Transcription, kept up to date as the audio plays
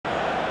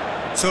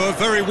So a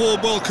very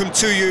warm welcome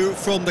to you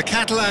from the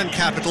Catalan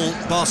capital,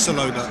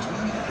 Barcelona.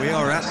 We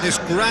are at this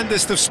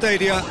grandest of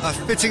stadia, a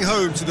fitting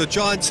home to the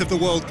giants of the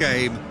world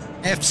game,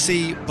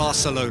 FC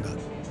Barcelona.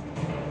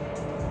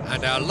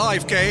 And our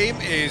live game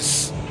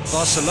is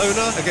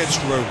Barcelona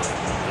against Roma.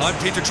 I'm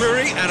Peter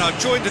Drury, and I'm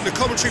joined in the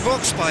commentary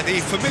box by the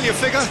familiar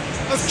figure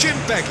of Jim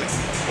Begley.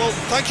 Well,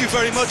 thank you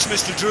very much,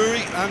 Mr.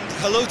 Drury, and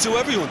hello to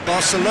everyone.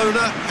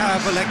 Barcelona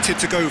have elected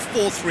to go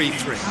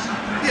 4-3-3.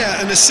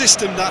 Yeah, and a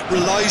system that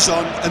relies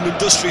on an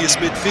industrious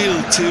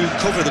midfield to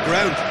cover the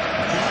ground.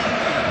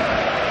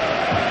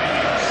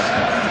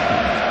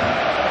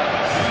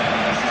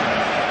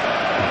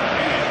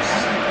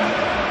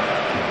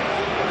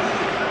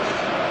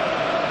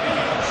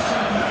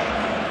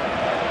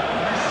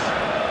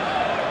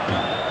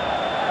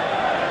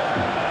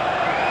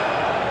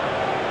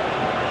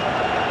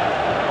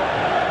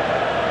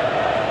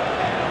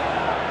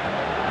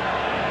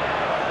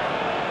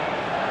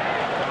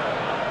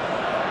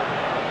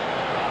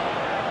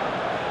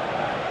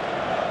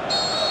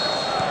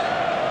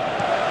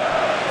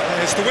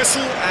 There's the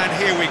whistle, and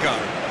here we go.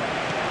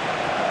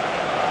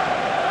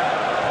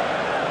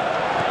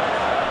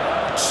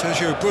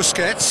 Sergio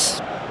Busquets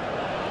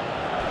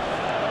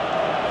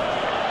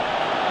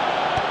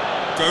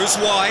goes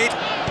wide.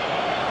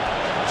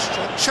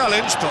 Strong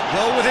challenge, but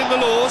well within the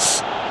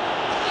laws.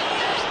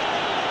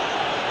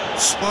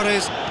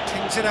 Suarez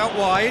pings it out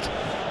wide.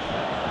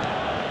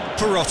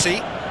 Perotti.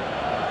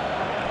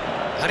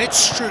 And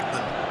it's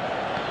Strootman.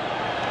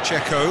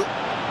 Checo.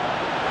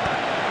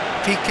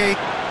 Piqué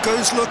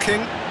goes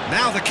looking.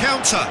 Now the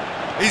counter.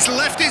 He's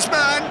left his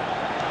man.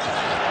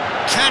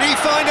 Can he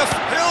find a...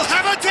 He'll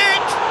have a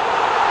dip!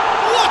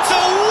 What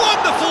a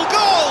wonderful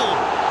goal!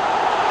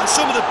 And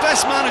some of the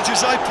best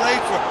managers I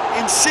played for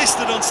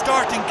insisted on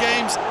starting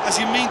games as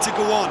you mean to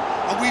go on.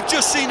 And we've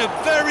just seen a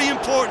very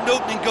important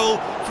opening goal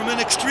from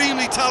an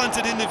extremely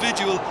talented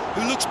individual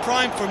who looks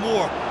primed for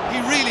more. He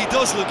really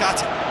does look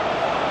at it.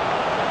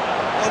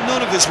 Well,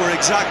 none of us were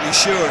exactly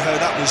sure how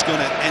that was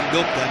going to end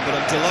up then, but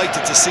I'm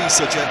delighted to see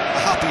such a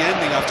happy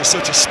ending after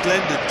such a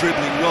splendid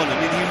dribbling run. I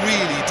mean, he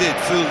really did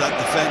fool that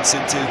defence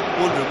into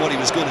wondering what he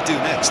was going to do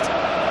next.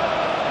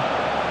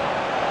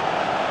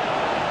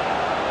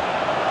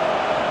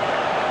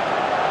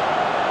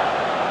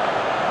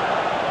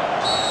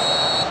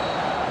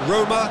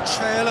 Roma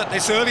trail at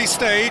this early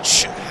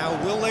stage. How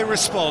will they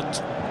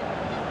respond?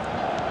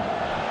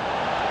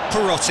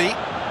 Perotti.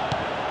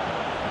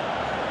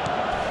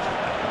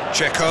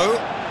 Checo.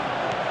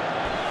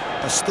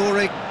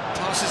 Pastore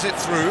passes it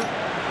through.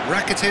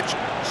 Rakitic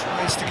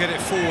tries to get it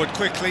forward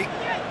quickly.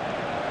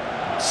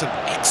 Some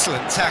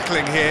excellent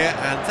tackling here,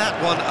 and that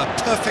one a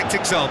perfect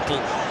example.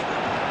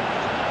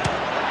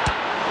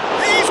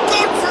 He's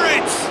gone for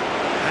it!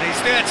 And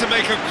he's there to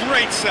make a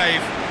great save.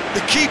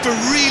 The keeper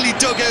really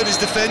dug out his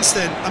defence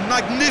then. A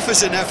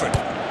magnificent effort.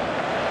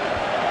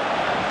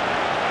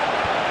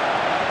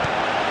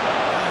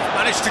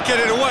 Managed to get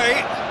it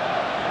away.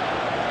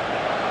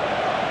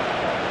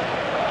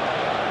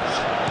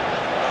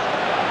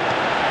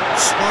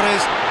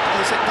 Suarez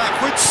plays it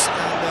backwards,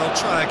 and they'll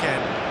try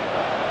again.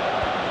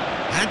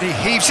 And he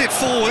heaves it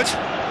forward.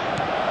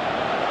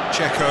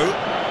 Checo.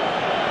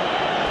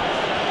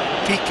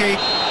 Piqué,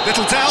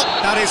 little doubt,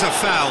 that is a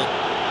foul.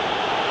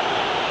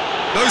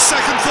 No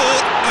second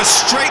thought, a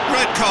straight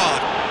red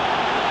card.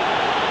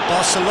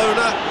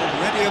 Barcelona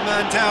already a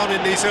man down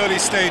in these early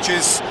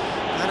stages,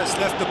 and it's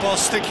left the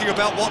boss thinking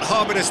about what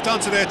harm it has done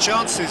to their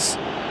chances.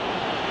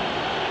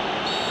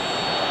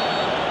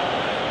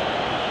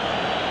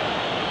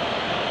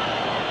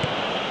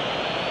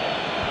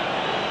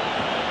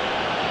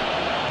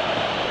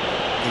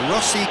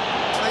 Rossi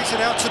plays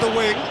it out to the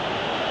wing,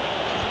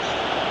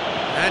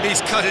 and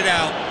he's cut it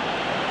out.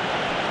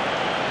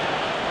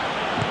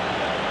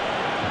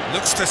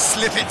 Looks to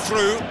slip it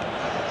through,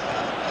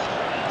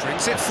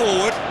 brings it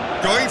forward,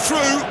 going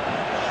through.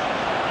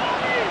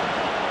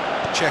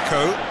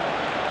 Checo.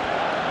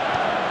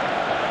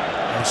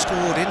 They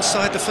scored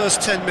inside the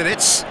first 10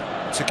 minutes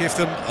to give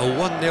them a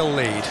 1-0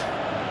 lead.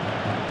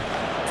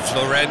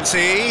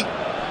 Florenzi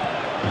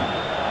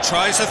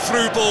tries a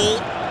through ball.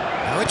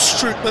 Now it's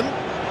Strootman.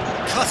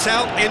 Cut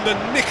out in the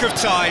nick of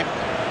time.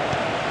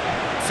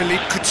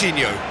 Philippe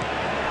Coutinho.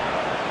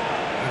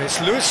 And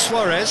it's Luis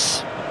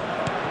Suarez.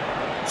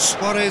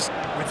 Suarez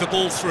with the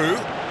ball through.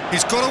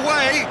 He's got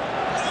away.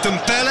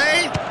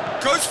 Dembele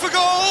goes for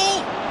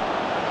goal.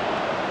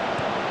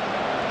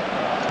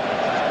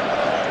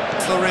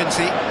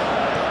 Florenzi.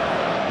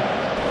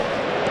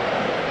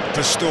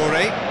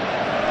 Pastore.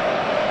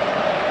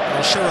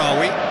 El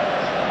Shaarawy.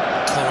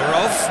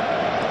 Kolarov.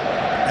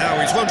 Now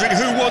he's wondering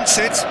who wants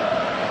it.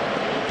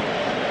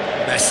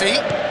 Messi,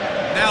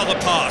 now the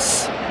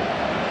pass.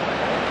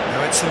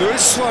 Now it's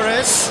Luis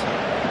Suarez.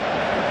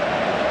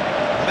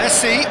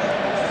 Messi.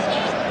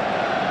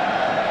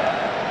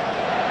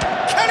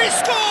 Can he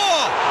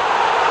score?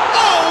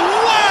 Oh,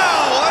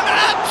 wow! An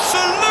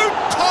absolute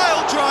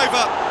pile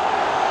driver.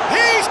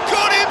 He's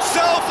got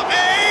himself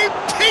a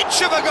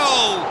peach of a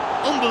goal.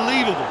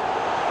 Unbelievable.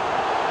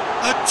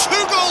 A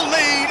two-goal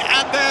lead,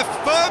 and they're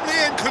firmly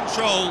in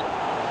control.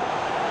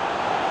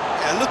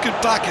 Yeah, looking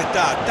back at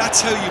that,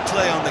 that's how you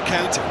play on the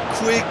counter.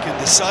 Quick and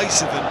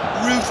decisive and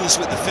ruthless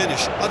with the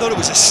finish. I thought it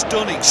was a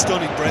stunning,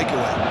 stunning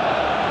breakaway.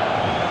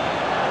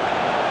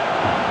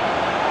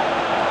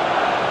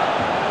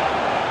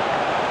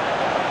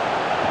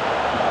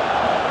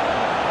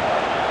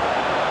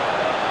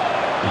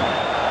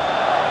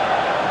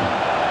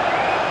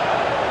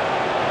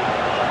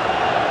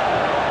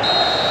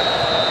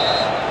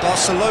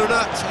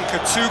 Barcelona take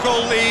a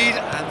two-goal lead,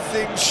 and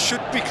things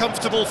should be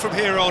comfortable from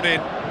here on in.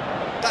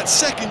 That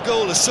second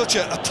goal has such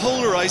a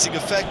polarising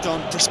effect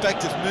on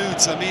prospective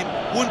moods. I mean,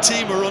 one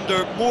team are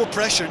under more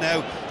pressure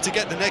now to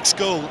get the next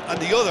goal, and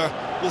the other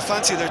will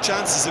fancy their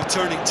chances of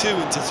turning 2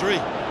 into 3.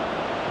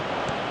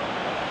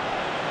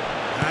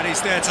 And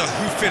he's there to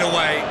hoof it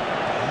away.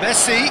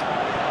 Messi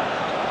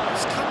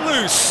has come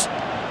loose.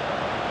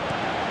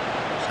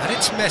 And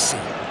it's Messi.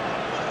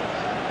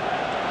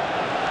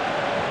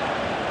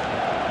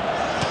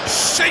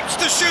 Shapes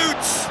to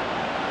shoot!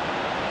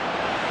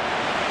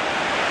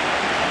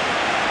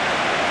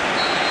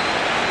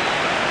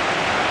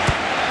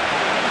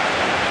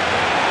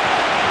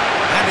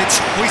 And it's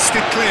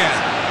hoisted clear.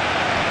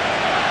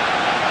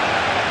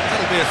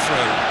 That'll be a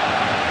throw.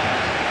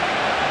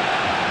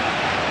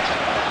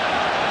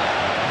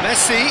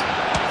 Messi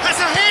has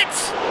a hit!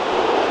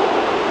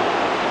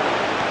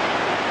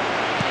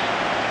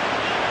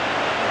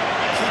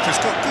 Keeper's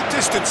got good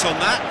distance on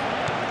that.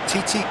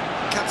 Titi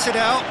cuts it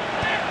out.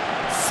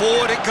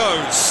 Forward it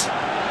goes.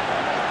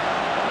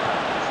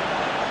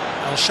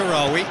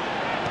 Al-Sharawi.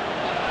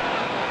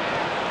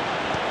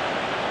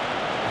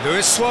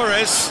 Luis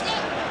Suarez.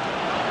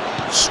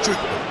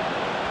 Strickland.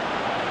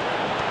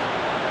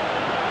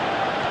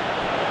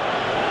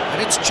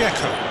 And it's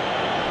Dzeko.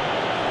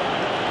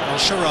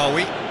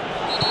 Al-Sharawi.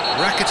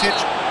 Rakitic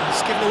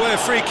has given away a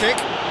free kick.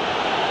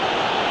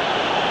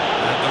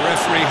 And the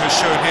referee has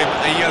shown him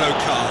a yellow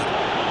card.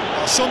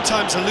 Well,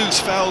 sometimes a loose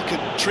foul can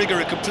trigger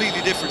a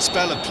completely different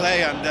spell of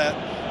play, and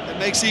it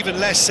makes even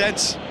less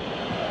sense.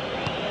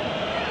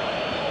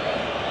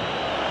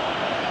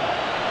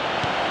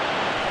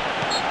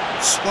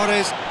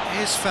 Suarez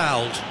is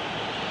fouled.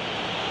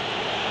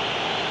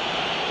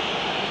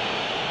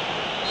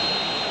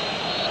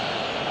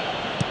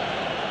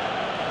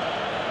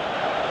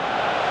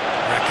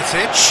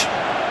 Rakitic.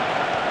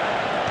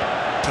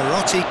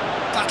 Perotti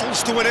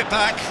battles to win it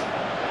back.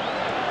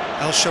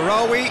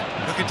 El-Shaarawy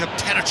looking to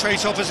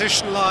penetrate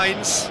opposition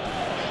lines.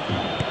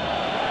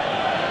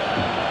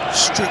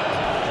 Strickland.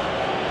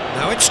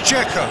 Now it's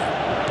Dzeko.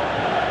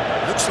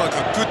 Looks like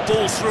a good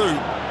ball through.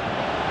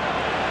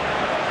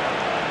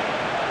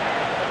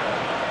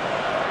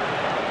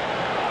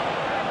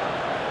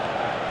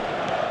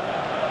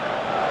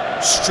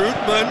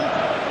 Strootman.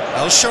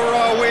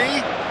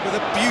 El-Shaarawy with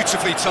a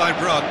beautifully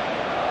timed run.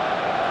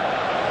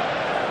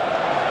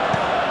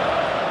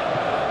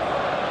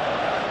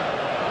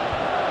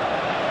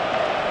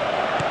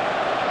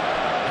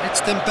 It's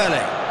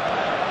Dembele.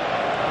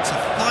 It's a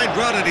fine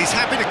run and he's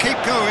happy to keep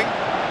going.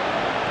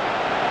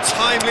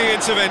 Timely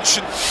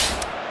intervention.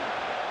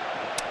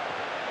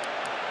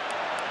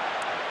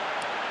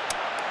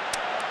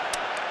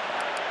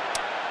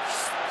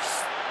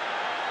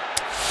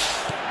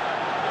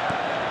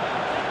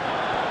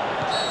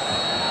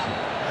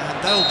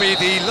 And that'll be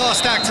the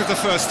last act of the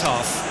first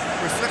half.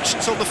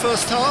 Reflections on the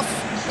first half?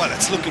 Well,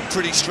 it's looking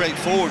pretty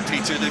straightforward,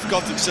 Peter. They've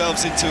got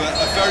themselves into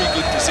a very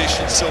good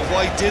position, so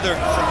why dither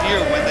from here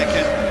when they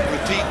can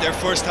repeat their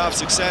first half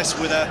success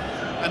with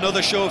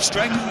another show of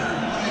strength?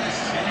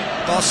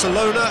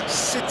 Barcelona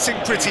sitting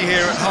pretty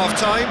here at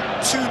half-time,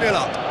 2-0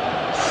 up.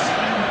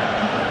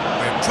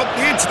 We're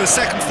promptly into the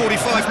second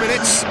 45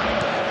 minutes.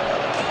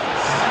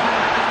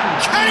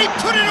 Can he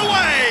put it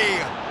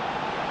away?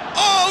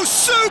 Oh,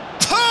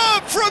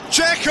 superb from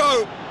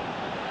Dzeko!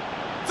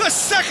 The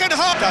second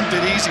half... That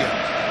bit easier.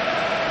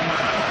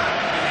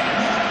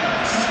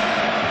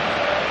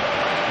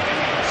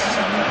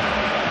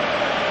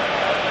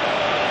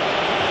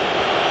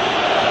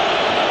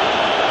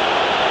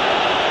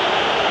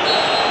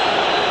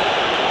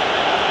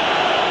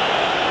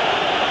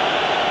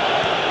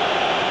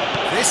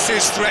 This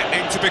is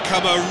threatening to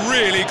become a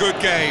really good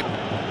game.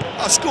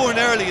 Scoring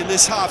early in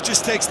this half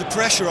just takes the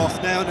pressure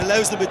off now and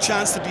allows them a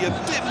chance to be a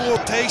bit more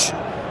patient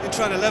in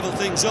trying to level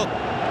things up.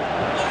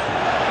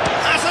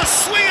 Has a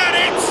swing at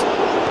it!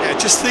 Yeah,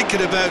 just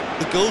thinking about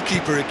the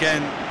goalkeeper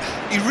again,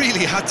 he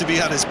really had to be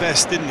at his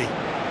best, didn't he?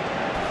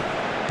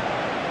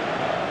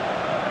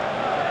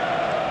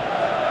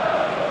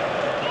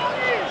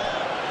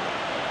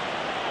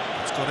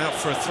 It's gone out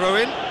for a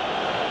throw-in.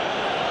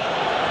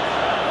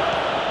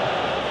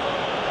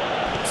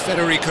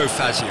 Federico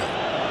Fazio.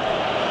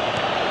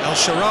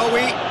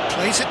 El-Shaarawy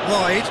plays it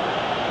wide.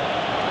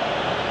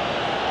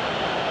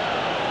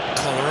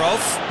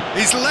 Kolarov,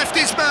 he's left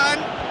his man.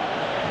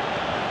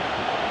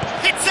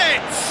 Hits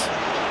it!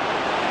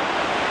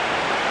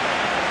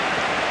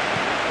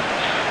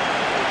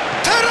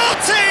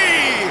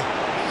 Perotti!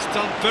 He's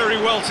done very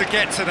well to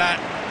get to that.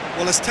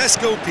 Well, as tests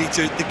go,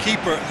 Peter, the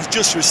keeper has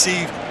just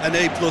received an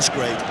A+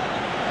 grade.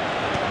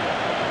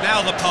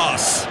 Now the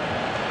pass.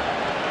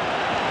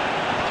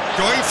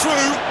 Going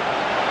through.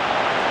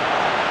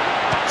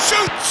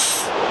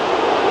 Shoots!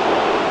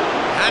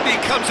 And he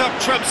comes up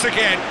trumps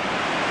again.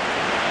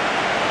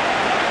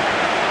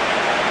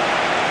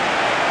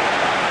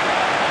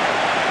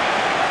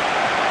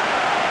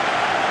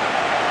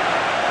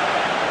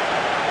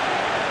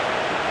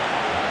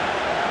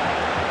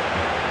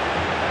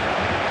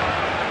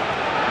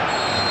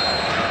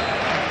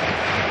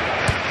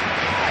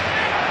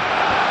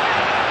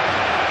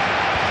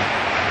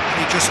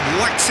 Just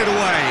whacks it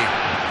away.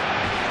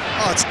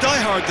 Oh, it's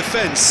die-hard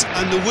defence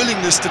and the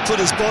willingness to put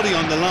his body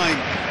on the line.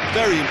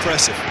 Very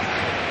impressive.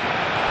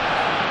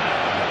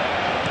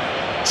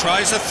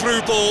 Tries a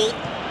through ball.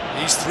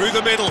 He's through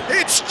the middle.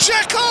 It's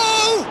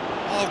Checo!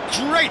 Oh,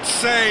 great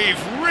save.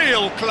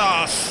 Real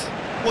class.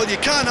 Well, you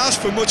can't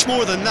ask for much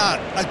more than that.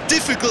 A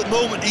difficult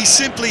moment he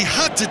simply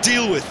had to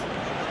deal with.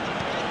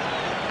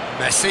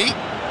 Messi.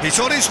 He's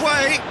on his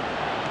way.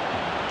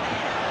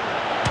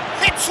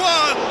 Hits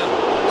one!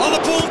 On the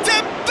ball,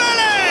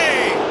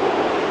 Dembele!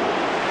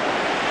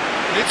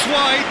 It's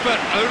wide, but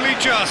only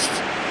just.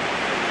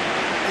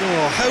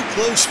 Oh, how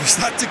close was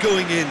that to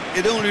going in?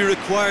 It only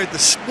required the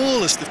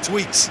smallest of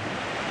tweaks.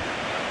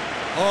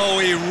 Oh,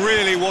 he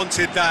really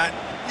wanted that.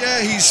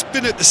 Yeah, he's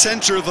been at the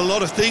centre of a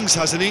lot of things,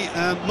 hasn't he?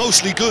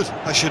 Mostly good,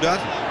 I should add.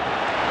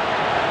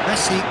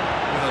 Messi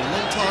with a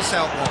long pass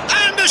out one.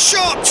 And a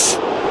shot!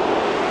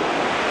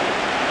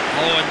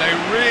 Oh, and they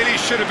really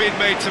should have been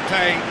made to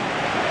pay.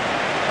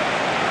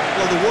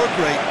 Well, the work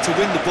rate to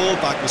win the ball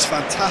back was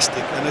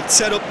fantastic, and it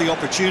set up the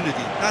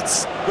opportunity.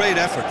 That's great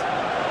effort.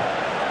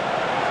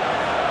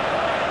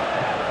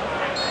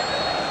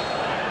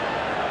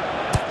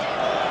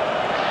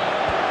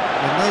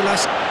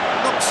 Manolas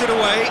knocks it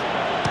away.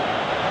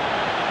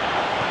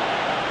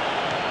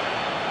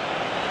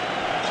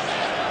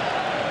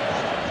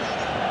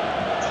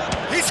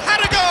 He's had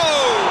a go!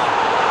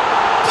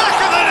 Back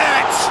of the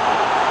net!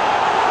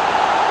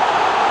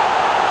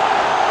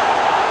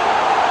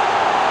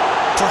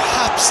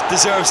 Perhaps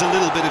deserves a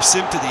little bit of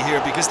sympathy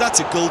here, because that's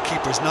a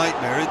goalkeeper's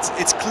nightmare.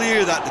 It's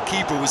clear that the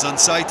keeper was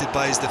unsighted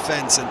by his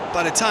defence, and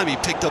by the time he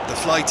picked up the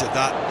flight of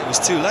that, it was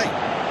too late.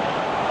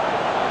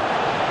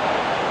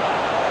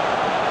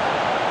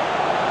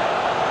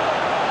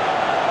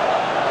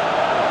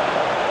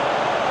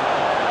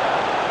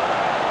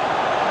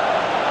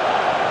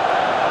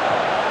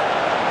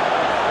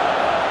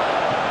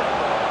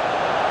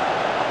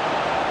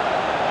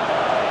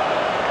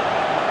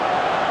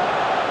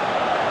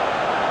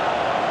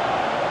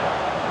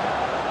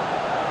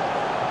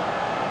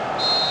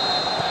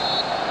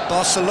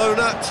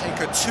 Barcelona take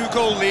a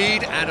 2-goal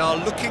lead and are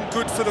looking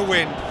good for the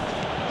win.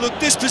 Look,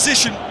 this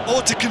position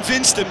ought to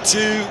convince them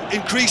to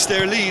increase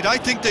their lead. I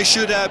think they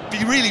should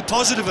be really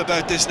positive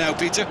about this now,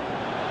 Peter.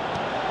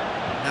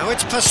 Now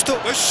it's Pastor.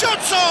 The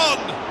shot's on!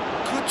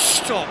 Good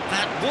stop.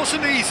 That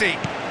wasn't easy.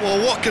 Well,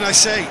 what can I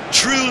say?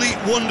 Truly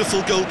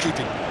wonderful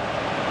goalkeeping.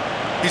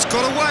 He's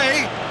got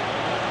away.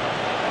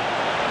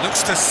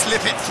 Looks to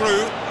slip it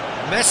through.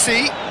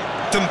 Messi.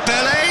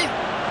 Dembele.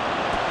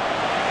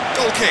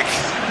 Goal kick.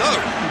 No,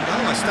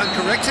 I stand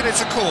corrected, it's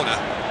a corner.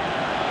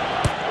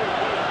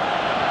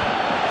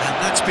 And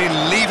that's been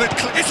levered.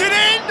 Is it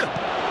in?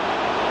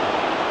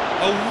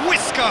 A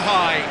whisker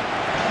high.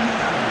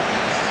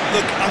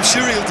 Look, I'm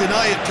sure he'll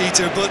deny it,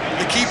 Peter, but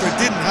the keeper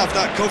didn't have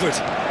that covered.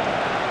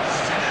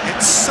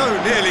 It so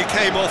nearly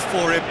came off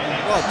for him.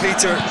 Well,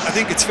 Peter, I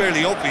think it's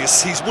fairly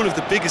obvious. He's one of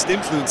the biggest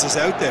influences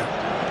out there.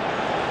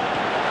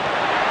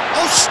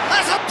 Oh,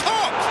 has a pop!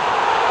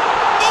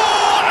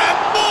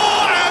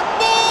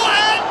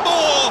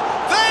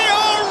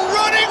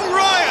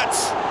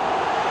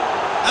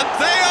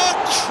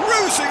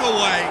 Cruising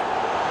away.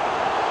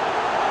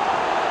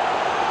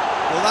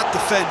 Well, that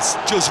defence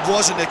just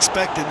wasn't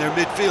expecting their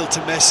midfield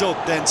to mess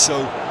up then,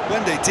 so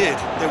when they did,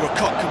 they were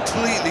caught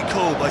completely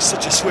cold by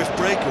such a swift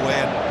breakaway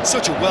and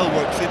such a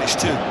well-worked finish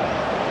too.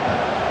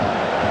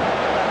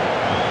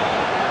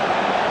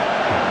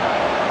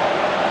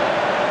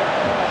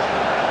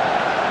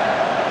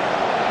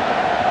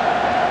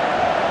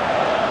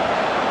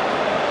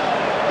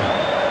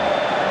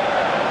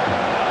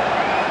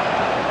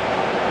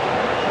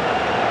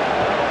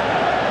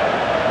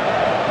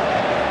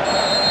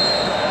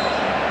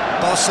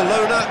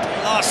 Barcelona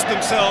blast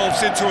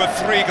themselves into a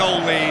 3-goal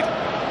lead.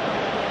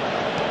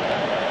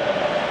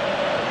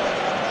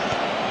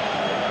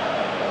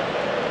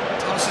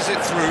 Passes it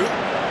through.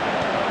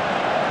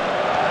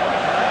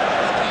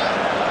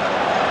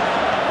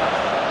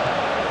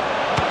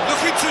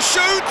 Looking to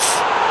shoot.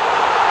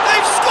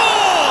 They've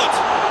scored!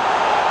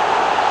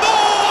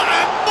 More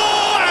and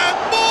more and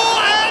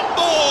more and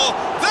more.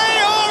 They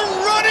are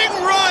running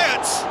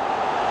riot.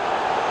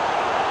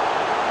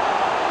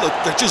 Look,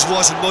 there just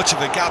wasn't much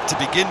of a gap to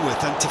begin with,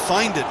 and to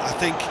find it, I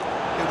think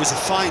it was a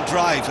fine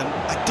drive, and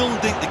I don't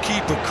think the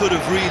keeper could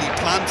have really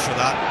planned for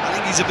that. I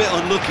think he's a bit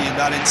unlucky in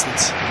that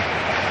instance.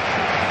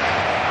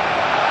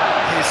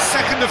 His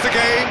second of the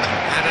game,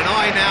 And an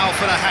eye now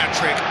for the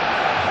hat-trick.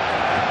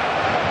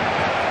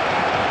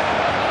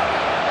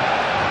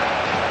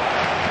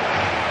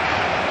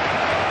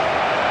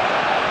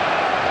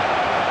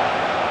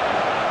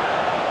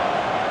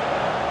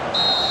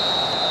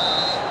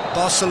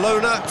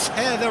 Barcelona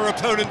tear their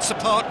opponents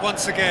apart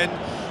once again.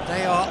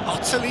 They are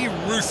utterly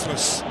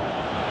ruthless.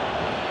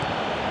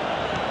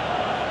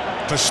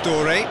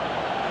 Pastore.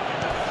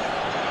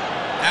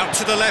 Out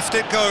to the left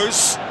it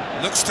goes.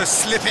 Looks to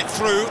slip it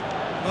through.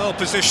 Well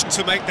positioned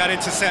to make that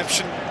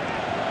interception.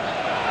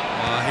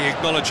 He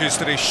acknowledges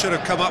that he should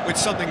have come up with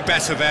something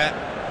better there.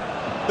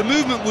 The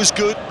movement was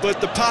good, but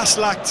the pass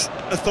lacked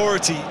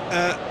authority,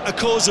 a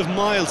cause of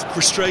mild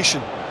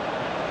frustration.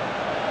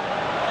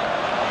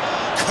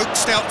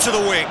 Coaxed out to the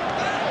wing.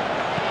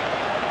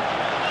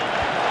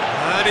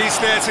 And he's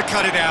there to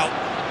cut it out.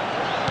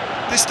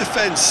 This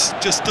defence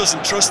just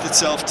doesn't trust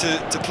itself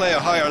to play a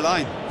higher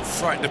line.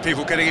 Frightened of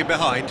people getting in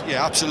behind.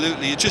 Yeah,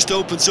 absolutely. It just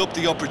opens up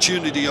the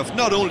opportunity of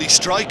not only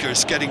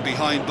strikers getting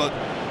behind, but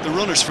the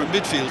runners from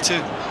midfield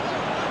too.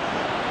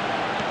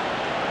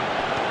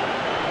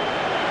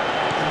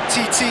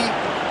 Titi.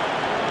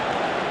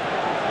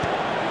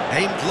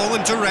 Aimed long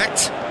and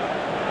direct.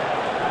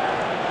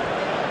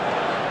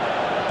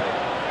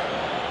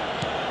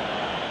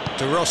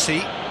 De Rossi.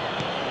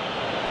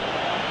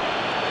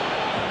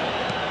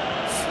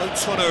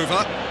 Floats one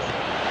over.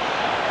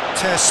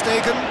 Ter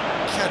Stegen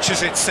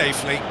catches it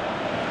safely.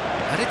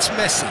 And it's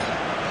Messi.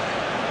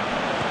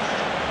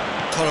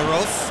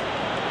 Kolarov.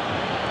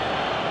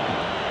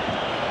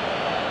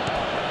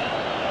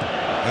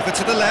 Over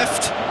to the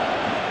left.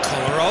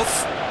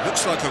 Kolarov.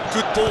 Looks like a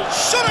good ball.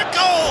 Shot a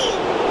goal!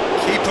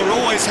 Keeper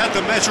always had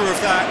the measure of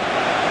that.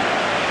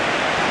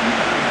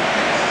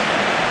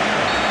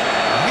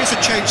 Here's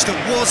a change that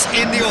was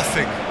in the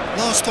offing.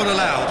 Last one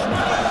allowed.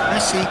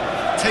 Messi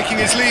taking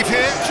his leave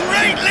here.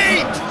 Great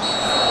leap!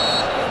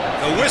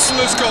 The whistle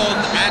has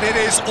gone and it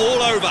is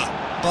all over.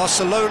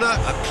 Barcelona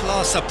a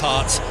class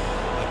apart.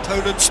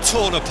 Opponents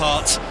torn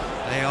apart.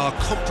 They are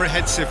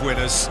comprehensive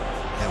winners.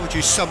 How would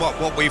you sum up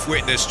what we've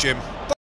witnessed, Jim?